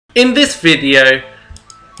In this video,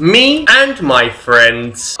 me and my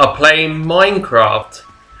friends are playing Minecraft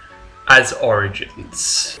as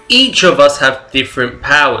Origins. Each of us have different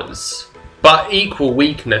powers, but equal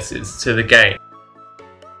weaknesses to the game.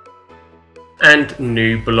 And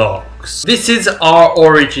new blocks. This is our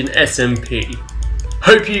Origin SMP.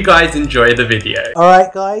 Hope you guys enjoy the video.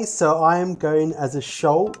 Alright guys, so I am going as a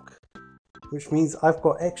Shulk, which means I've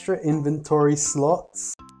got extra inventory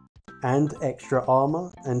slots and extra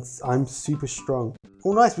armor, and I'm super strong.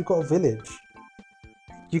 Oh nice, we've got a village.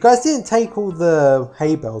 You guys didn't take all the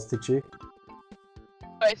hay bales, did you?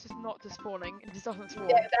 It's just not despawning, it just doesn't spawn.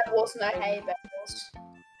 Yeah, there was no hay bales.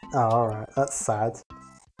 Oh alright, that's sad.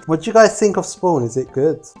 What do you guys think of spawn? Is it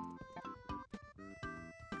good?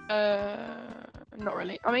 Not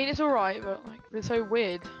really. I mean, it's alright, but like, it's so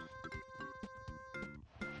weird.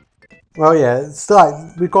 Well yeah, it's like,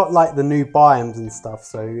 we've got like the new biomes and stuff,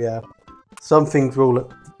 so yeah. Some things will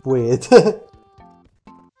look weird. Was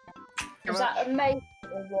that a maze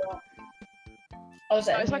or what? Oh, was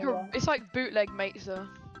it It's like bootleg Mesa.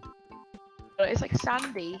 But it's like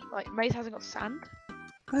sandy. Like Maze hasn't got sand.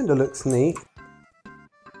 Kinda looks neat.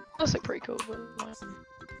 Does look pretty cool. But, like...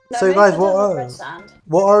 No, So Mesa guys, doesn't red sand.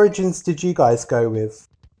 what origins did you guys go with?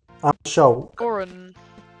 I'm Shulk.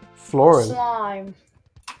 Florin. Slime.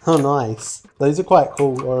 Oh nice. Those are quite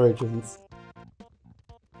cool origins.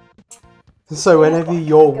 So whenever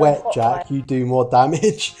you're wet, Jack, you do more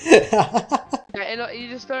damage. Yeah, you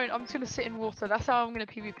just don't. I'm just gonna sit in water. That's how I'm gonna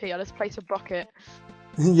PvP. I just place a bucket.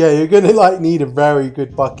 Yeah, you're gonna like need a very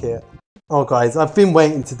good bucket. Oh guys, I've been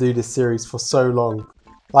waiting to do this series for so long.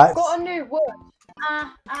 Like, Got a new word.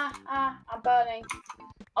 I'm burning.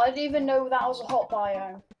 I didn't even know that was a hot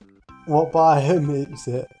biome. what biome is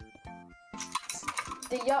it?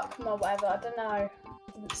 The yuck or whatever, I don't know.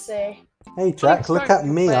 Didn't see. Hey Jack, look at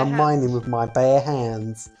me, bare I'm hands. mining with my bare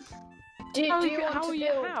hands. Do you want to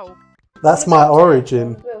build? How? That's my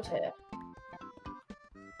origin. Build here.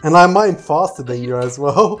 And I mine faster than you as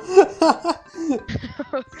well.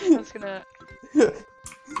 That's gonna.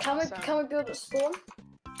 Can we build at spawn?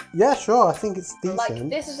 Yeah, sure, I think it's decent. Like,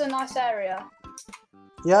 this is a nice area.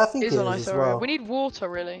 Yeah, I think it It's a is nice as area. well. We need water,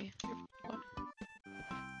 really.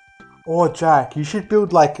 Or Jack, you should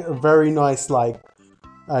build like a very nice tree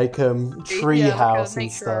Yeah, house like a and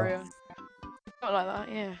nature stuff. area. Not like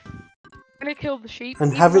that, yeah. I'm gonna kill the sheep. And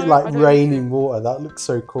even have it though like I don't raining water, that looks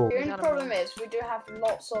so cool. The only problem is we do have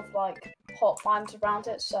lots of like hot biomes around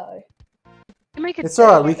it, so Make a It's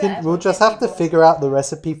alright, Yeah, we'll just have to figure out the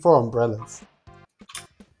recipe for umbrellas.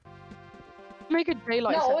 Make a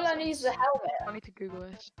daylight. no, all I sensor. need is a helmet. I need to Google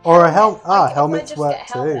this. Or a helmet. Like, if I Helmets just work get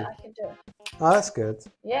a helmet, too. I can do it. Oh, that's good.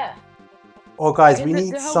 Yeah. Oh guys, Yeah, we the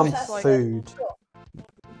need helmets some has, like, food. Sure.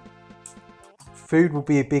 Food will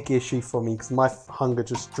be a big issue for me because my hunger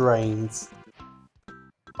just drains.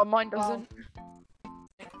 But mine doesn't.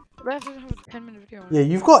 We have to have a 10-minute video. Yeah,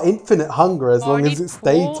 you've got infinite hunger as Oh, I long as need it's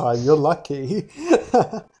daytime. quartz. You're lucky.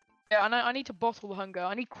 Yeah, I need to bottle the hunger.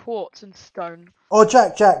 I need quartz and stone. Oh,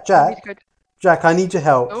 Jack, I need to go... Jack, I need your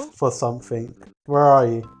help Oh? for something. Where are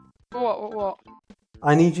you? What?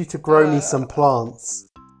 I need you to grow me some plants.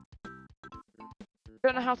 I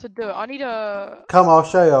don't know how to do it. I need a... Come, I'll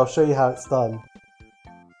show you. I'll show you how it's done.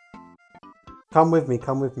 Come with me.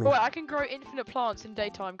 Come with me. Oh, wait, I can grow infinite plants in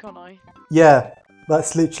daytime, can't I? Yeah,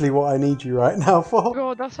 that's literally what I need you right now Oh for.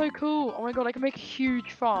 god, that's so cool. Oh my god, I can make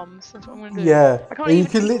huge farms. That's what I'm gonna do. Yeah, I can't and you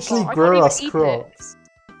even can eat literally I can't grow even us eat it. crops.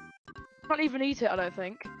 I can't even eat it, I don't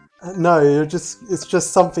think. No, it's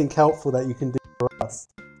just something helpful that you can do for us.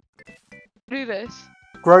 Do this.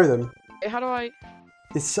 Grow them. Wait, how do I...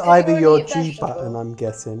 It's you either already your eat G vegetables? button, I'm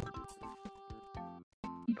guessing.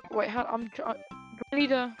 Wait, how... I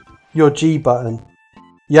need a... Your G button.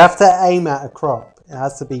 You have to aim at a crop. It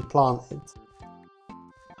has to be planted.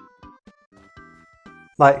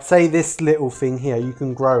 Like, say this little thing here, you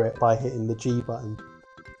can grow it by hitting the G button.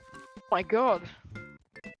 Oh my god.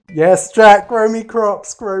 Yes, Jack, grow me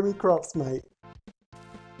crops, mate.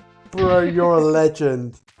 Bro, you're a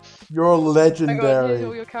legend. You're Oh my god, here's all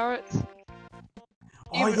legendary. your carrots.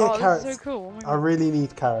 Oh Even- yeah, this carrots. is so cool. Oh my I god. really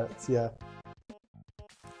need carrots, yeah.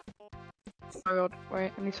 Oh my god,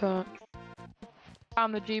 wait, I need to...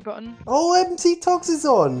 Spam the G button. Oh, MC Togs is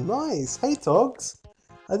on. Nice. Hey, Togs.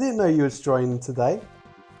 I didn't know you was joining today.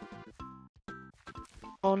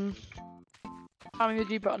 On. Spamming the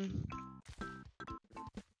G button.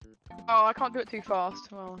 Oh, I can't do it too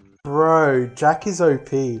fast. Well, Bro, Jack is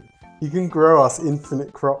OP. You can grow us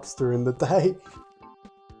infinite crops during the day.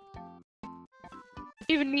 I don't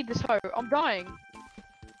even need this hoe. I'm dying.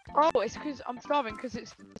 Oh, it's because I'm starving because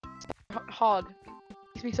it's hard.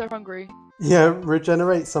 Makes me so hungry. Yeah,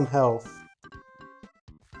 regenerate some health.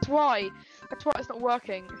 That's why. That's why it's not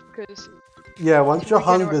working. Because Yeah, once your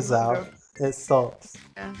regenerate hunger's longer. out, it stops.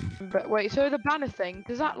 Yeah. But wait, so the banner thing,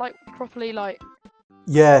 does that like properly like?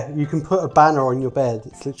 Yeah, you can put a banner on your bed.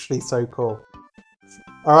 It's literally so cool.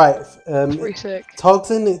 Alright, It's pretty sick.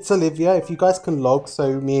 Togs and it's Olivia, if you guys can log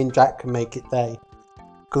so me and Jack can make it day.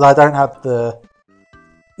 Because I don't have the...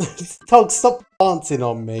 Togs, stop dancing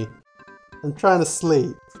on me. I'm trying to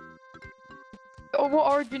sleep. Oh,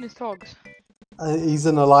 what origin is Togs? He's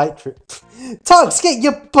an elytra. Togs, get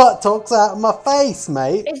your butt Togs out of my face,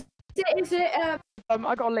 mate. Is it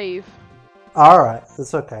I gotta leave. Alright,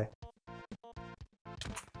 that's okay.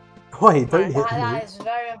 Wait, don't hit that me. is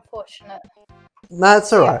very unfortunate. Nah,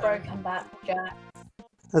 it's You're alright. broken back, Jack.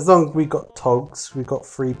 As long as we got Togs, we got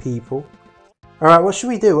 3 people. Alright, what should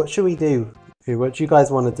we do? What should we do? What do you guys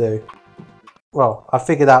want to do? Well, I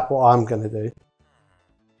figured out what I'm going to do.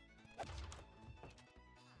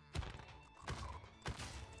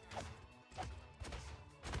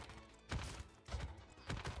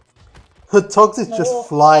 Togs is just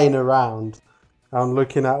flying around. I'm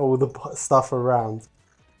looking at all the stuff around.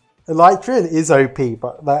 Elytrian is OP,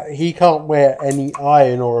 but that he can't wear any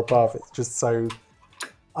iron or above. It's just so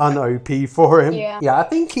un-OP for him. Yeah. I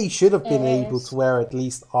think he should have been able to wear at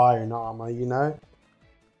least iron armor, you know?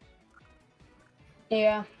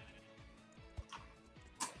 Yeah.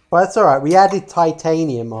 But it's alright, we added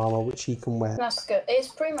titanium armor, which he can wear. That's good. It's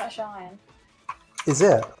pretty much iron. Is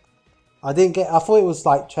it? I thought it was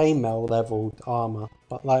like chainmail leveled armor.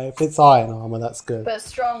 But like, if it's iron armor, that's good. But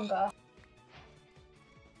stronger.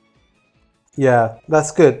 Yeah,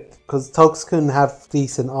 that's good. Because Togs can have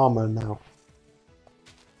decent armor now.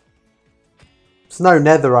 It's no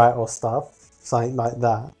netherite or stuff. Something like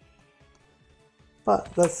that.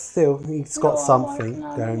 But that's still, he's got something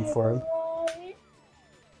going for him.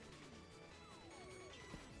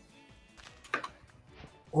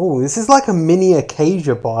 Oh, this is like a mini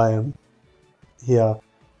acacia biome here.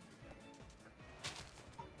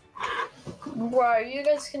 Bro, you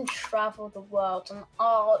guys can travel the world, and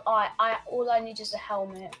all I need is a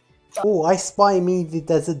helmet. Oh, I spy me the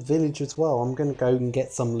desert village as well. I'm gonna go and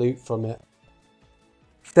get some loot from it.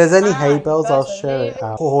 If there's any hay bells, I'll share it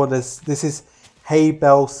out. Oh, this is Hay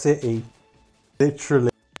Bell City,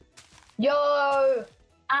 literally. Yo,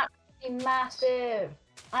 absolutely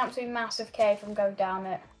massive cave. I'm going down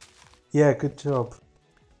it. Yeah, good job.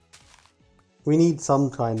 We need some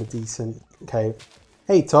kind of decent cave.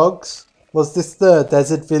 Hey, Togs, was this the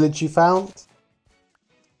desert village you found?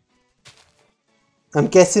 I'm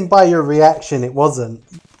guessing by your reaction it wasn't.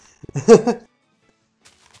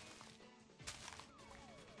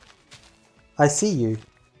 I see you.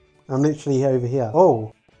 I'm literally over here.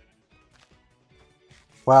 Oh.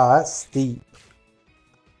 Wow, that's steep.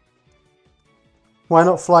 Why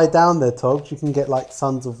not fly down there, Togs? You can get like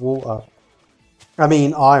tons of water. I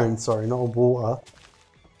mean iron, sorry, not water.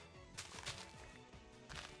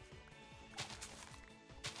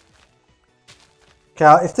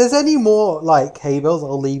 Okay, if there's any more like hay bales,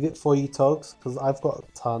 I'll leave it for you, Togs, because I've got a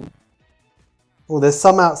ton. Oh, there's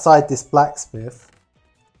some outside this blacksmith.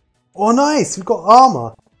 Oh, nice! We've got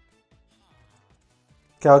armor.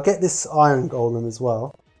 Okay, I'll get this iron golem as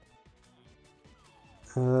well.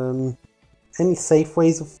 Any safe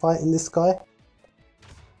ways of fighting this guy?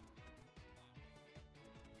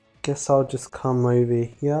 Guess I'll just come over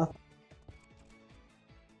here.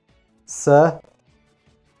 Sir?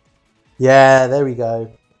 Yeah, there we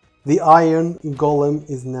go. The iron golem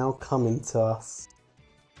is now coming to us.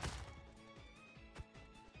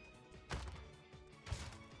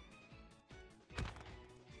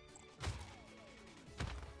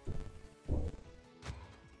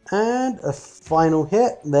 And a final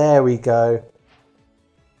hit. There we go.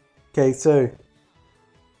 Okay, so.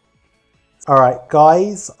 Alright,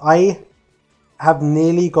 guys. I have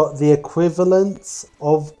nearly got the equivalence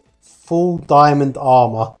of full diamond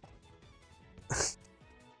armor.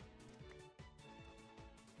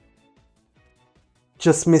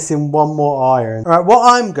 Just missing one more iron. Alright,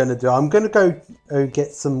 what I'm going to do, I'm going to go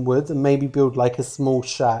get some wood and maybe build like a small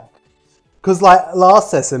shack. Because like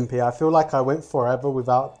last SMP, I feel like I went forever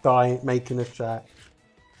without making a shack.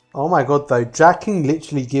 Oh my god though, Jack can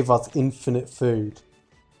literally give us infinite food.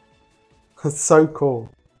 That's so cool.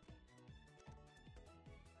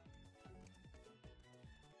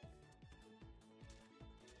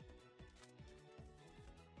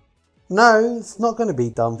 No, it's not going to be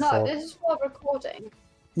done for. No, this is for recording.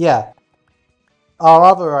 Yeah. Our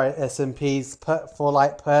other SMPs for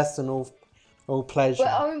like personal or pleasure.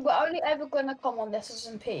 We're only ever going to come on this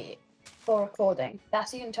SMP for recording.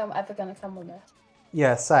 That's the only time we're ever going to come on this.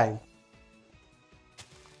 Yeah, same.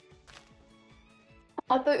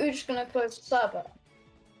 I thought you were just gonna close the server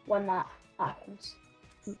when that happens.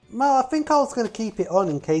 Well, I think I was going to keep it on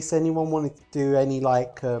in case anyone wanted to do any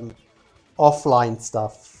like offline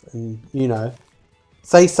stuff, and you know,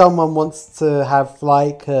 say someone wants to have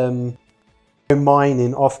like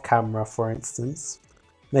mining off camera, for instance,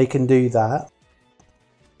 they can do that.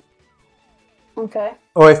 Okay.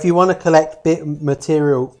 Or if you want to collect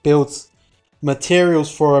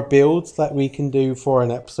materials for a build that we can do for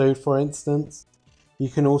an episode, for instance, you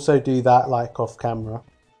can also do that like off camera.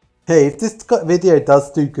 Hey, if this video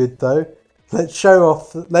does do good though, let's show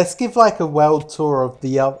off. Let's give like a world tour of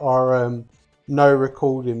our no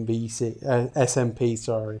recording SMP.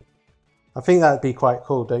 Sorry, I think that'd be quite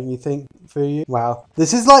cool, don't you think? For you, wow,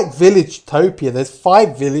 this is like Village-topia. There's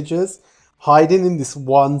 5 villagers hiding in this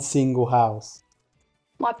one single house.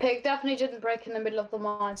 My pick definitely didn't break in the middle of the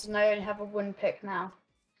mines, and I only have a wooden pick now.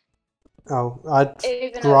 Oh, I'd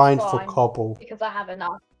Even though grind it's for fine, cobble. because I have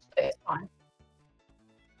enough. So it's fine.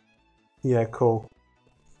 Yeah, cool.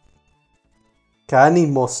 Okay, I need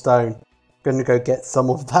more stone. Gonna go get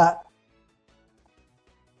some of that.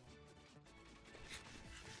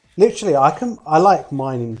 Literally, I like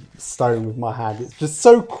mining stone with my hand. It's just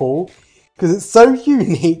so cool because it's so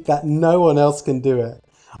unique that no one else can do it.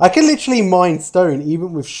 I can literally mine stone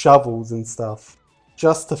even with shovels and stuff,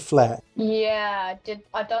 just to flex. Yeah,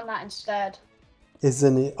 I done that instead.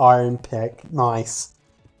 Isn't it iron pick? Nice.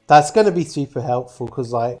 That's going to be super helpful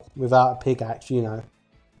because like without a pickaxe, you know.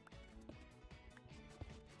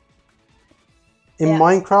 In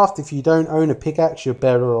Minecraft, if you don't own a pickaxe, you're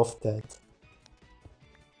better off dead.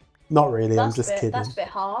 Not really, I'm just kidding. That's a bit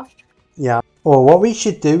harsh. Yeah. Well, what we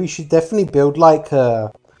should do, we should definitely build like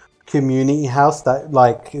a community house that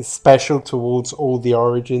like is special towards all the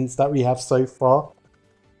origins that we have so far.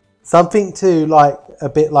 Something to like a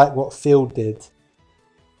bit like what Phil did.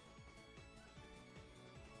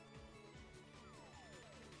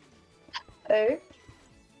 Who?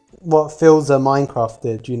 What Phil's Minecraft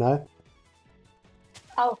did, you know?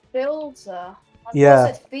 Oh, Filter. I Yeah.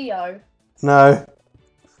 said Theo. No.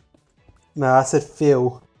 No, I said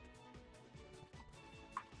Phil.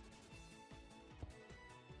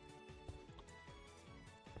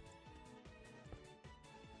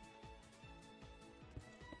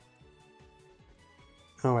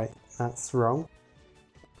 Oh wait, that's wrong.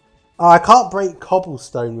 Oh, I can't break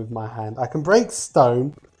cobblestone with my hand. I can break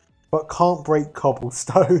stone, but can't break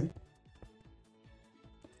cobblestone.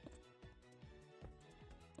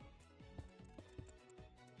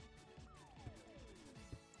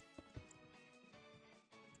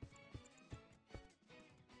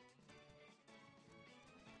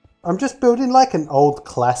 I'm just building like an old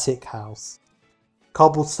classic house.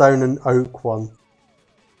 Cobblestone and oak one.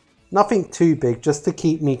 Nothing too big, just to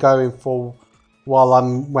keep me going for while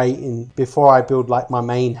I'm waiting before I build like my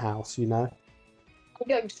main house, you know? I'm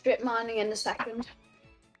going strip mining in a second.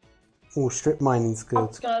 Oh, strip mining's I'm good.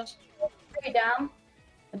 just gonna stay down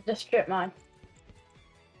and just strip mine.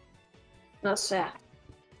 That's it.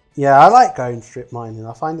 Yeah, I like going strip mining.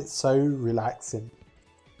 I find it so relaxing.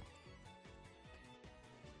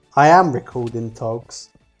 I am recording, Togs.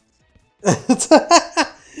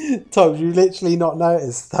 Togs, you literally not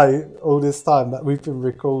noticed though all this time that we've been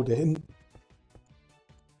recording.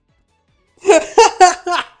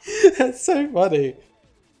 That's so funny.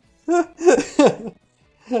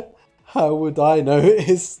 How would I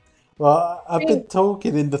notice? Well, I've been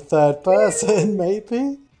talking in the third person,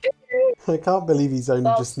 maybe. I can't believe he's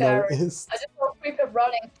only just scary. noticed. I just saw a creeper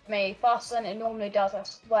running to me faster than it normally does. I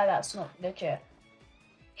swear that's not legit.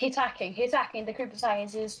 He's hacking. The creeper's hacking.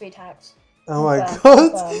 It's his speed hacks. Oh my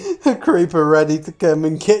god! A creeper ready to come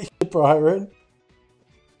and get you, Byron.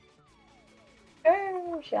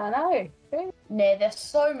 Oh, I know. No, there's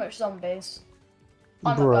so much zombies.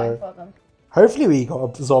 I'm not going for them. Hopefully we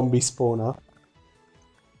got a zombie spawner.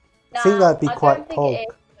 I think that'd be quite pog.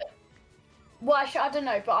 Well, I don't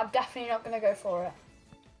know, but I'm definitely not going to go for it.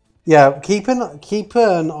 Yeah, keep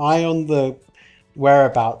an eye on the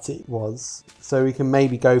whereabouts it was, so we can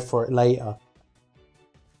maybe go for it later.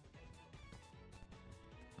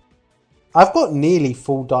 I've got nearly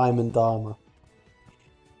full diamond armor.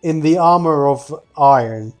 In the armor of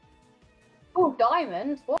iron. Oh,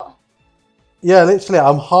 diamond? What? Yeah, literally,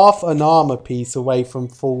 I'm half an armor piece away from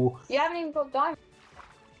full. You haven't even got diamond.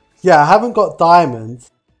 Yeah, I haven't got diamond,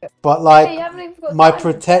 but like my diamond.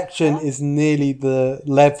 protection is nearly the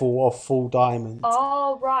level of full diamond.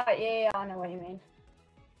 Oh right, yeah, I know what you mean.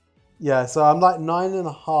 Yeah, so I'm like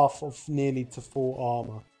 9.5 of nearly to full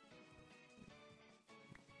armor.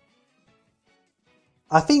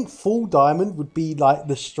 I think full diamond would be like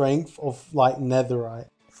the strength of like netherite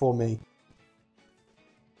for me.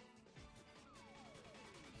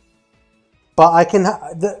 But I can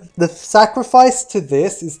the sacrifice to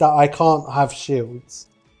this is that I can't have shields.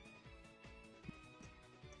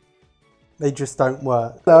 They just don't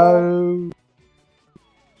work. So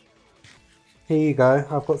here you go.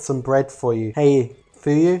 I've got some bread for you. Hey,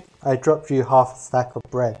 Fuyu, I dropped you half a stack of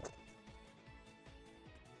bread.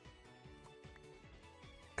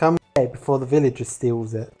 Come here before the villager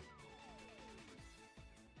steals it.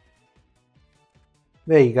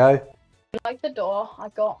 There you go. Like the door I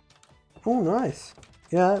got. Oh, nice.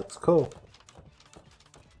 Yeah, that's cool.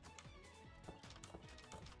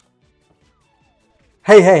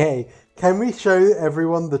 Hey, hey, hey. Can we show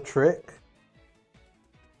everyone the trick?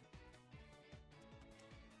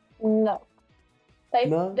 No.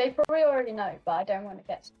 No? They probably already know, but I don't want to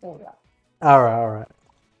get spoiled. Alright, alright.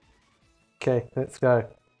 Okay, let's go.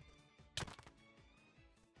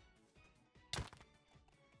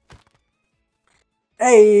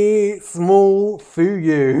 Hey, small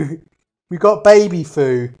Fuyu. We got baby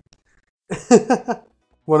Fu.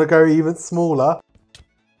 Want to go even smaller?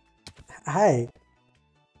 Hey.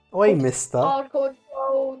 Oi, mister. Hardcore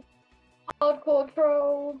troll. Hardcore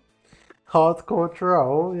troll. Hardcore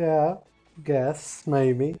troll, yeah. Guess,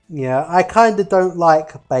 maybe. Yeah, I kind of don't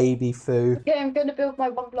like baby Fu. Okay, I'm going to build my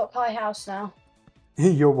 1 block high house now.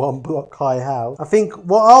 Your 1 block high house. I think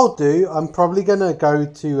what I'll do, I'm probably going to go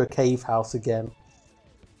to a cave house again.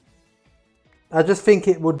 I just think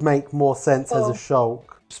it would make more sense as a shulk.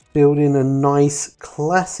 Just building a nice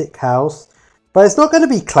classic house. But it's not going to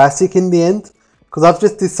be classic in the end. Because I've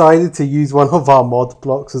just decided to use one of our mod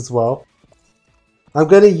blocks as well. I'm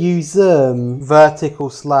going to use vertical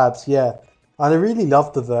slabs, yeah. And I really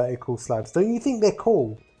love the vertical slabs. Don't you think they're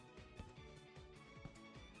cool?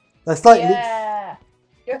 That's like... Yeah.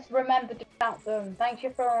 Just remember to count them. Thank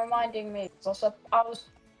you for reminding me. I was...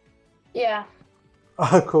 Yeah.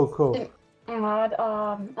 Oh, cool, cool.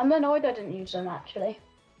 I'm annoyed I didn't use them, actually.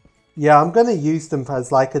 Yeah, I'm going to use them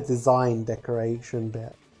as like a design decoration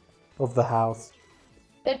bit of the house.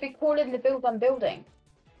 They'd be cool in the build I'm building.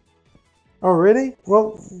 Oh, really?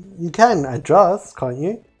 Well, you can adjust, can't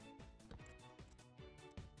you?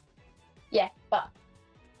 Yeah, but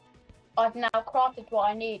I've now crafted what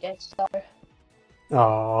I needed, so...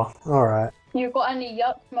 Oh, alright. You got any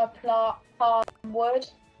Yuckma palm wood?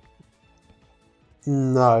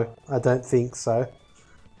 No, I don't think so.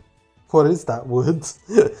 What is that wood?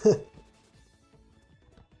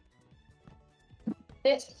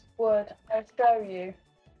 This wood, I'll show you.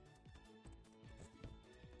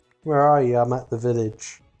 Where are you? I'm at the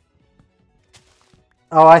village.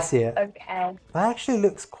 Oh, I see it. Okay. That actually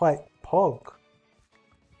looks quite pog.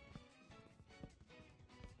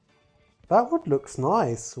 That wood looks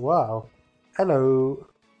nice. Wow. Hello.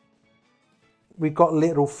 We got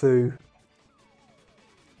little Fu.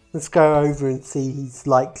 Let's go over and see his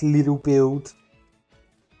like little build.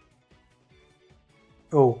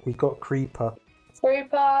 Oh, we got Creeper.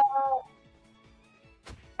 Creeper!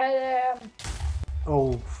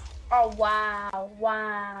 Oh. Oh, wow.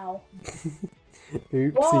 Wow.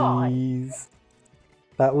 Oopsies.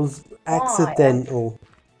 That was accidental.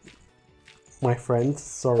 My friend,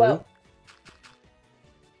 sorry. Well,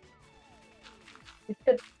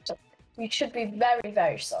 you should be very,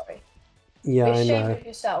 very sorry. Yeah, Be I ashamed know. of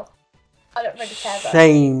yourself. I don't really care though.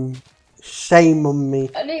 Shame. Shame on me.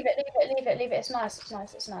 Leave it. It's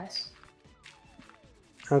nice.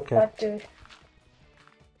 Okay. I do.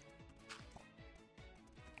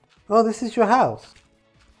 Oh, this is your house.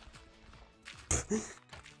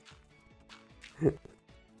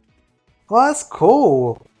 Oh, that's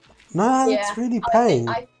cool. No, that looks really pain.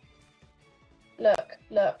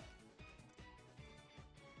 Look.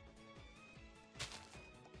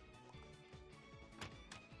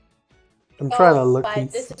 I'm trying to look Wait,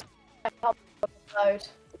 this is upload.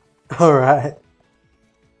 Alright.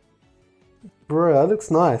 Bro, that looks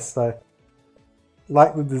nice though.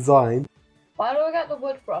 Like the design. Where do I get the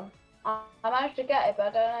wood from? I managed to get it,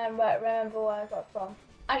 but I don't remember where I got it from.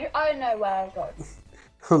 I know where I got it.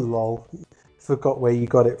 Lol. Forgot where you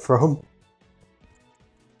got it from.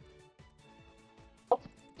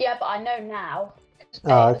 Yeah, but I know now.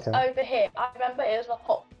 Oh, It's okay. over here. I remember it was a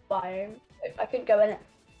hot biome. I couldn't go in it.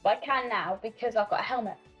 But I can now because I've got a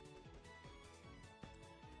helmet.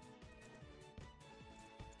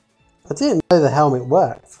 I didn't know the helmet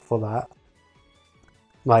worked for that.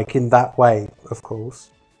 Like in that way, of course.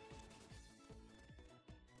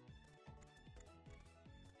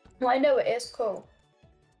 I know it is cool.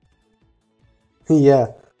 Yeah.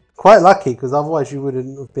 Quite lucky because otherwise you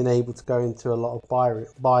wouldn't have been able to go into a lot of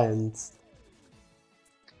biomes.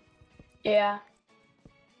 Yeah.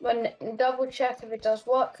 Double check if it does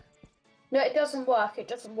work. No, it doesn't work.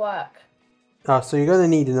 Oh, so you're going to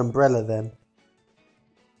need an umbrella then.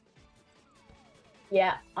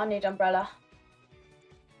 Yeah, I need umbrella.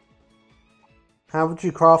 How would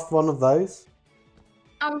you craft one of those?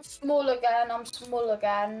 I'm small again. I'm small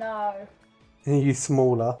again. No. Are you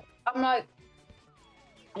smaller? I'm like,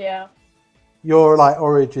 yeah. Your like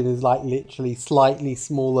origin is like literally slightly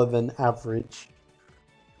smaller than average.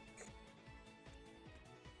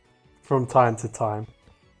 From time to time.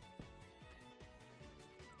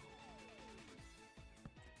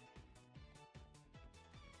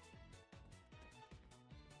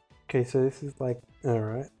 Okay, so this is like,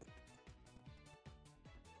 alright.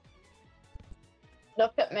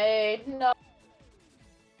 Look at me. No.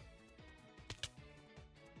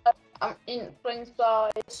 I'm inchling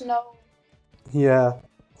size. No. Yeah,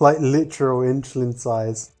 like literal inchling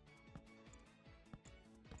size.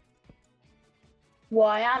 Well,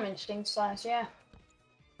 I am inchling size, yeah.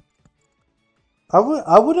 I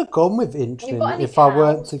would have gone with got inchling any if I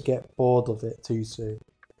weren't cows? to get bored of it too soon.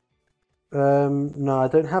 No, I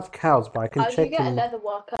don't have cows, but I can How do you check get a in leather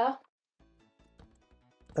worker?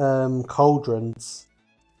 cauldrons.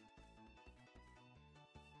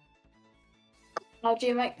 How do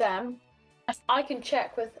you make them? I can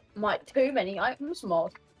check with my too many items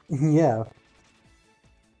mod. Yeah.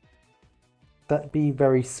 That'd be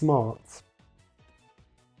very smart.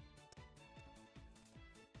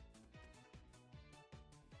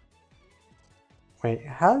 Wait,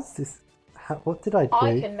 how's this? What did I do?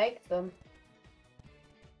 I can make them.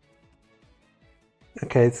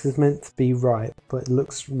 Okay, this is meant to be right, but it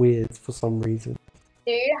looks weird for some reason.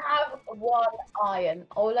 Do you have one iron?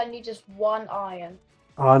 All I need is one iron.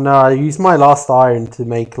 Oh no, I used my last iron to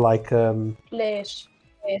make like Please,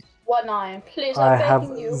 please, one iron. Please, I I'm have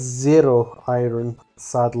begging you. 0 iron,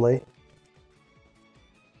 sadly.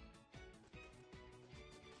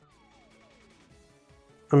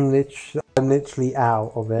 I'm literally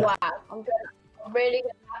out of it. Wow, I'm really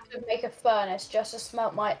gonna have to make a furnace just to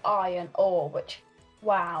smelt my iron ore. Which,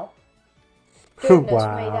 wow, goodness me,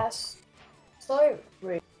 Wow. that's so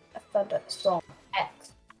rude. A thunder song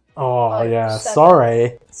X. Oh Oh, yeah,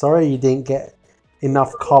 7. sorry you didn't get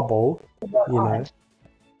enough cobble, One you know. iron.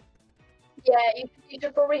 Yeah, you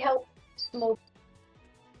should probably help small.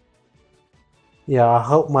 Yeah, I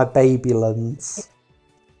hope my baby lands.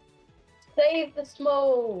 Save the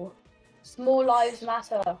small. Small lives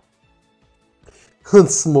matter.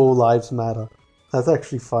 Small lives matter. That's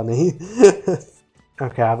actually funny.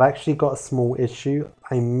 Okay, I've actually got a small issue.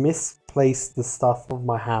 I misplaced the stuff of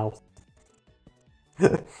my house.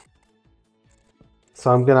 So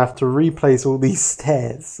I'm gonna have to replace all these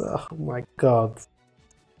stairs. Oh my god.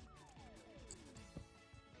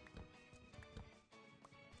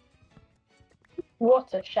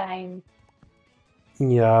 What a shame.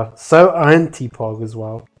 Yeah, so anti-pog as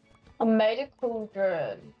well. I made a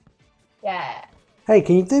cauldron. Yeah. Hey,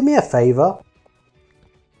 can you do me a favor?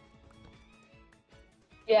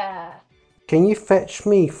 Yeah. Can you fetch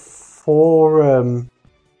me 4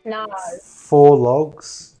 No. 4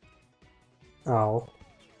 logs? Oh.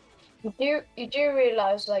 You do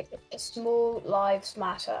realise like small lives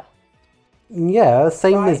matter. Yeah,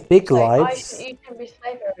 same Right? as big So lives. you can be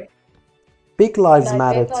slavery. Big lives No,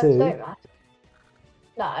 matter big lives too. don't matter.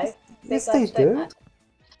 No. Big Yes, they lives don't do. matter.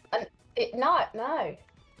 And no.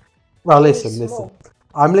 Well, Only listen. small.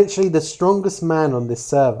 I'm literally the strongest man on this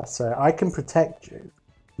server, so I can protect you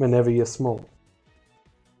whenever you're small.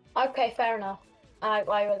 Okay, fair enough. I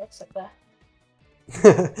will accept that.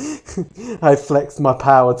 I flexed my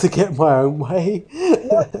power to get my own way.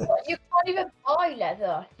 What? You can't even buy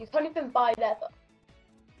leather. You can't even buy leather.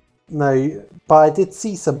 No, but I did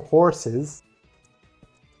see some horses.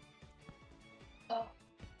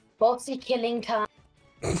 Bossy killing time.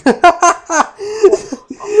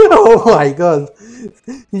 Oh my god.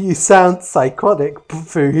 You sound psychotic,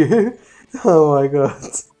 Fuyu. Oh my god.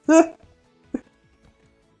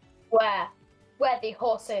 Where? Where the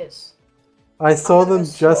horses? I saw I'm gonna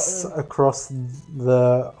them just slaughter them. across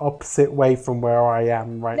the opposite way from where I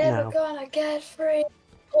am right Never now. gonna get free.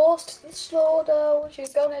 Horse to the slaughter. What you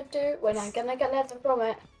gonna do when I'm gonna get leather from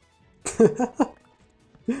it?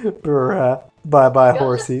 Bruh. Bye bye, You're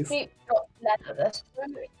just horses. cheap, not leather. That's so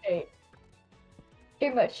much cheap.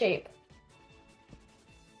 Too much cheap.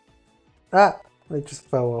 Ah, they just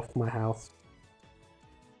fell off my house.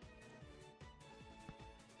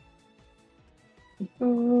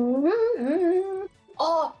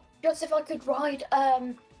 Oh, just if I could ride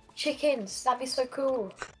chickens, that'd be so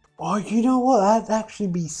cool. Oh, you know what? That'd actually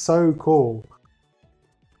be so cool.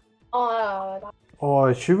 Oh,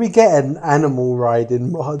 Oh, should we get an animal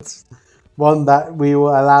riding mod? One that we will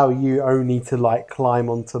allow you only to like climb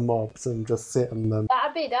onto mobs and just sit on them.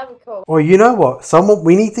 That'd be cool. Or you know what?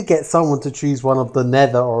 We need to get someone to choose one of the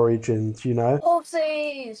Nether origins, you know?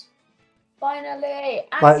 Horses! Finally!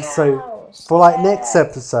 And Like, cows! so, for like Yeah. next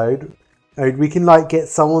episode, we can like get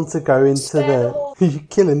someone to go into Spare the You're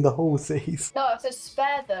killing the horses. No, it says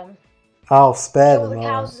spare them. I'll spare Kill them. the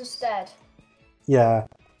alright. cows instead. Yeah.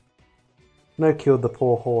 No, kill the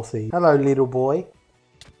poor horsey. Hello, little boy.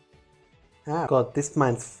 Ah, God, this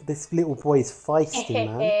little boy is feisty,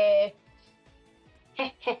 man.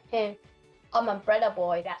 I'm Umbrella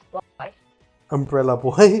Boy, that's why. Umbrella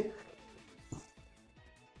boy.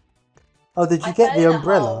 Oh, did you I get fell the in a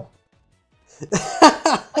umbrella? hole.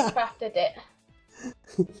 I crafted it.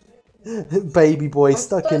 Baby boy I'm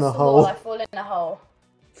stuck in a first of all, hole. I fall in a hole.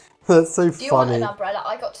 That's so Do you want funny. an umbrella?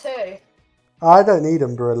 I got 2. I don't need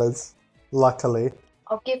umbrellas, luckily.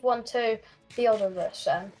 I'll give one to the other of us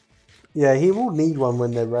then. Yeah, he will need one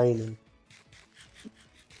when they're raining.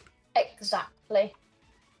 Exactly.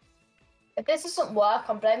 If this doesn't work,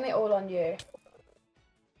 I'm blaming it all on you.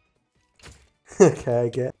 Okay, I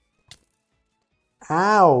get.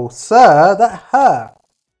 Ow, sir, that hurt.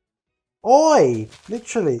 Oi,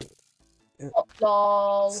 literally. Oh,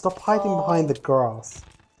 lol. Stop hiding lol. behind the grass.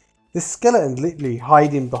 This skeleton's literally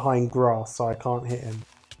hiding behind grass, so I can't hit him.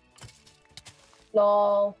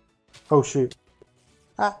 Lol. Oh shoot.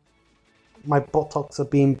 Ah. My buttocks are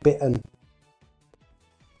being bitten.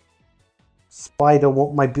 Spider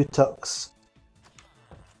want my buttocks.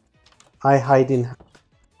 I hide in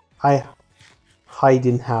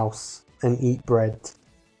house and eat bread.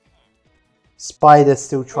 Spider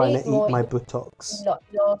still trying to eat my buttocks.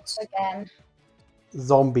 Lots again.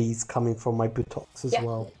 Zombies coming from my buttocks as Yeah.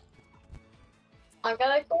 well. I'm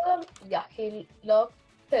gonna call them yucky logs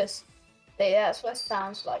because that's what it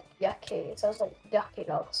sounds like. Yucky. It sounds like yucky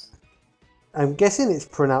logs. I'm guessing it's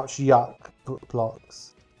pronounced yuck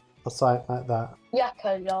blocks or something like that.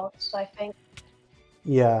 Yucca logs, I think.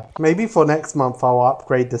 Yeah, maybe for next month I'll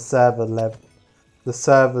upgrade the server level, the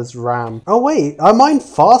server's RAM. Oh wait, I mine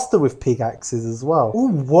faster with pickaxes as well. Oh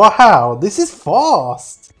wow, this is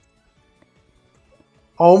fast.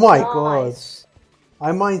 Oh my god, Nice.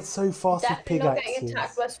 I mine so fast Definitely with not getting pickaxes.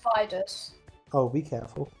 attacked by spiders. Oh, be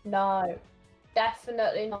careful. No.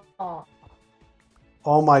 Definitely not.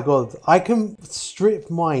 Oh my god, I can strip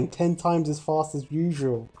mine 10 times as fast as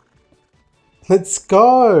usual. Let's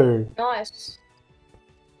go. Nice.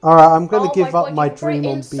 Alright, I'm gonna Oh give my up god, my you can dream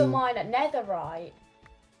on insta being... mine at netherite.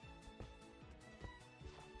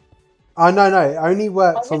 Oh no, it only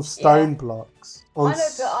works Oh, on yeah. stone blocks. On I know,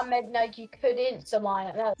 but I meant no, you could insta mine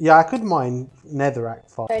at netherite. Yeah, I could mine netherrack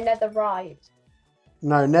fast. No, netherite.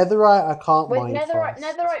 No, netherite I can't With mine netherite, fast.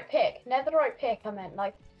 netherite pick, I meant,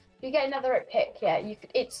 like, if you get a netherite pick, yeah, you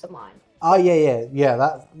could insta mine. Oh yeah,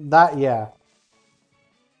 that yeah.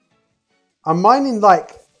 I'm mining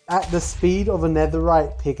like at the speed of a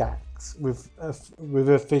netherite pickaxe with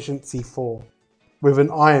efficiency 4. With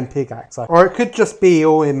an iron pickaxe. Or it could just be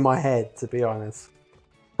all in my head, to be honest.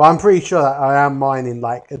 But I'm pretty sure that I am mining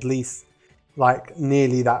like at least like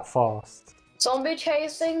nearly that fast. Zombie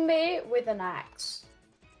chasing me with an axe.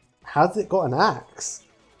 How's it got an axe?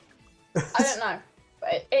 I don't know.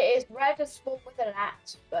 But it is rare to spawn with an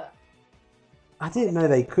axe, but I didn't know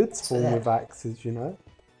they could spawn Yeah. with axes, you know?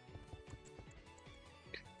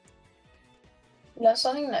 no,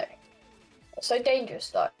 something new. It's so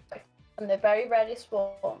dangerous though. And they're very rare to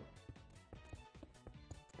spawn.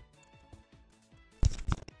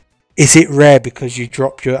 Is it rare because you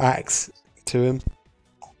dropped your axe to him?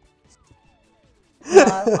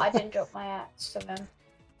 No, I didn't drop my axe to them.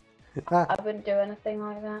 Ah. I wouldn't do anything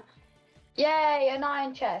like that. Yay, an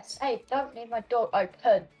iron chest. Hey, don't leave my door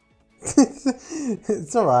open.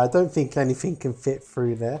 It's alright, I don't think anything can fit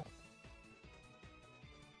through there.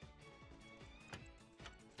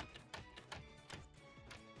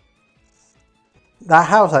 That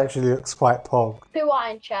house actually looks quite pog. 2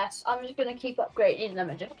 iron chests. I'm just gonna keep upgrading them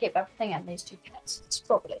and just keep everything in these 2 chests.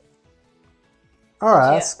 Probably. Alright,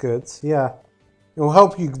 Yeah. that's good, yeah. It will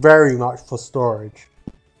help you very much for storage.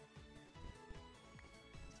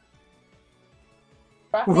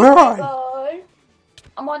 Crafting Where are you? table.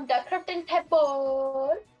 I'm on the crafting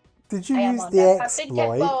table. Did you I am use on the crafting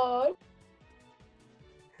exploit? table.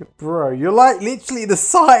 Bro, you're like literally the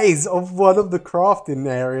size of one of the crafting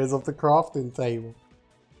areas of the crafting table.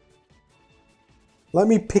 Let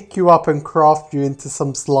me pick you up and craft you into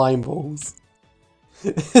some slime balls.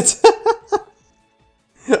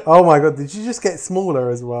 Oh my god, did you just get smaller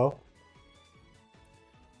as well?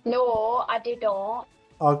 No, I did not.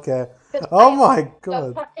 Okay. 'Cause Oh I my am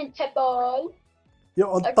god. The crafting table. You're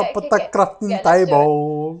on Okay, top of okay, the crafting yeah, let's do it.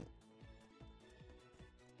 table.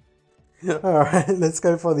 Alright, let's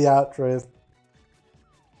go for the outro.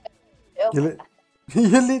 You're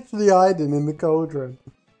literally hiding in the cauldron.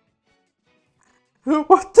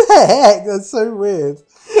 What the heck? That's so weird.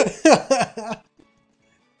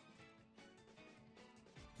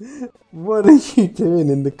 What are you doing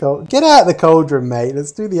in the cauldron? Get out of the cauldron, mate.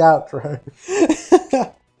 Let's do the outro.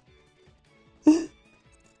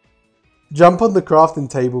 Jump on the crafting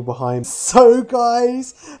table behind. So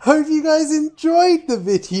guys, hope you guys enjoyed the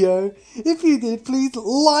video. If you did, please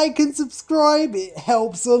like and subscribe. It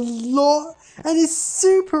helps a lot and is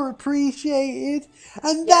super appreciated.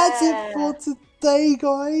 And that's it for today,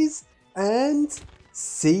 guys. And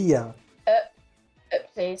see ya.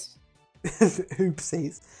 Oopsies.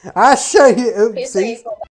 Oopsies. I'll show you Please say oopsies. you've got